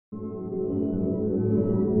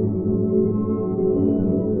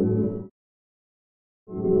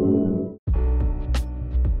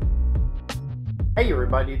Hey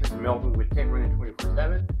everybody, this is Melvin with Tech Running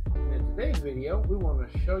 24/7. And in today's video, we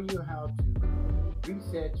want to show you how to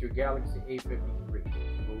reset your Galaxy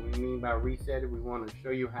A53. What we mean by reset it, we want to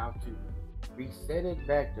show you how to reset it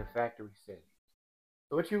back to factory settings.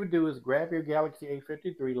 So what you would do is grab your Galaxy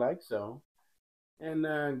A53 like so,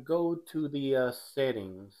 and go to the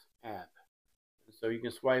settings app. So you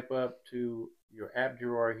can swipe up to your app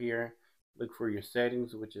drawer here, look for your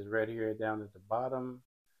settings, which is right here down at the bottom.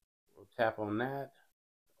 We'll tap on that,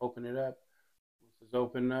 open it up. Once it's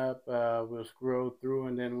open up, we'll scroll through,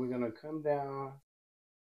 and then we're going to come down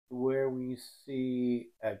to where we see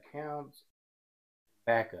accounts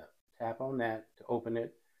backup. Tap on that to open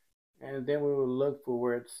it, and then we will look for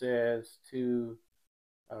where it says to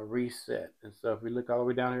reset. And so if we look all the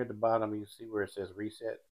way down here at the bottom, you see where it says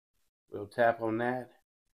reset. We'll tap on that,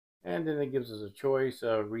 and then it gives us a choice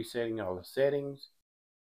of resetting all the settings,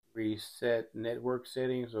 reset network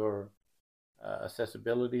settings, or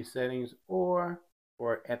accessibility settings, or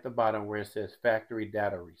at the bottom where it says factory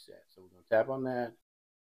data reset. So we're going to tap on that,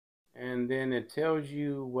 and then it tells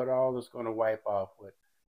you what all is going to wipe off.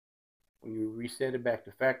 When you reset it back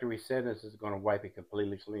to factory settings, it's going to wipe it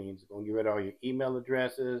completely clean. It's going to get rid of all your email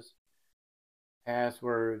addresses,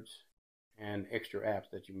 passwords, and extra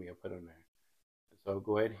apps that you may have put on there. So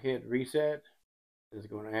go ahead and hit reset. It's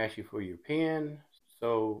going to ask you for your PIN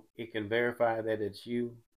so it can verify that it's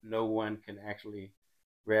you. No one can actually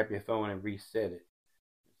grab your phone and reset it.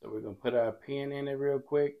 So we're going to put our PIN in it real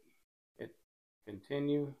quick. Hit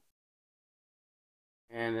continue.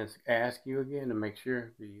 And it's ask you again to make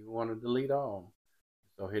sure that you want to delete all.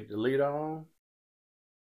 So hit delete all.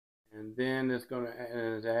 And then it's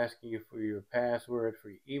asking you for your password for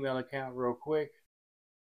your email account real quick.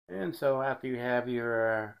 And so after you have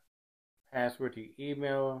your password to your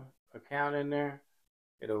email account in there,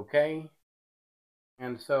 hit OK.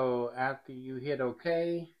 And so after you hit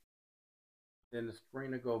OK, then the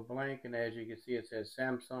screen will go blank, and as you can see, it says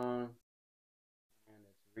Samsung, and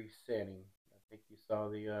it's resetting. I think you saw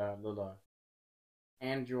the little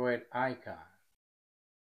Android icon.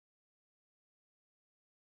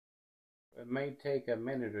 It may take a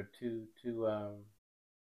minute or two to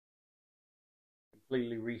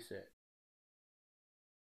completely reset.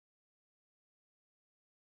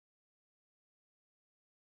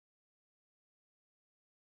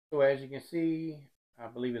 So as you can see, I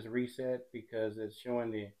believe it's reset because it's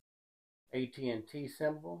showing the AT&T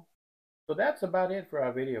symbol. So that's about it for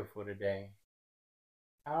our video for today.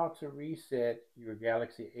 How to reset your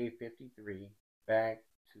Galaxy A53 back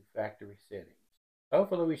to factory settings.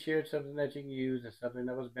 Hopefully we shared something that you can use and something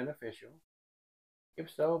that was beneficial.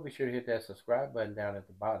 If so, be sure to hit that subscribe button down at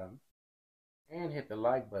the bottom and hit the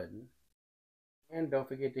like button. And don't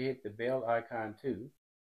forget to hit the bell icon too,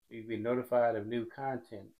 so you'll be notified of new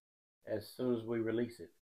content as soon as we release it.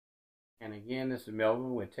 And again, this is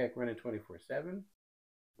Melvin with Tech Running 24/7,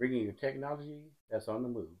 bringing you technology that's on the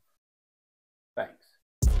move. Thanks.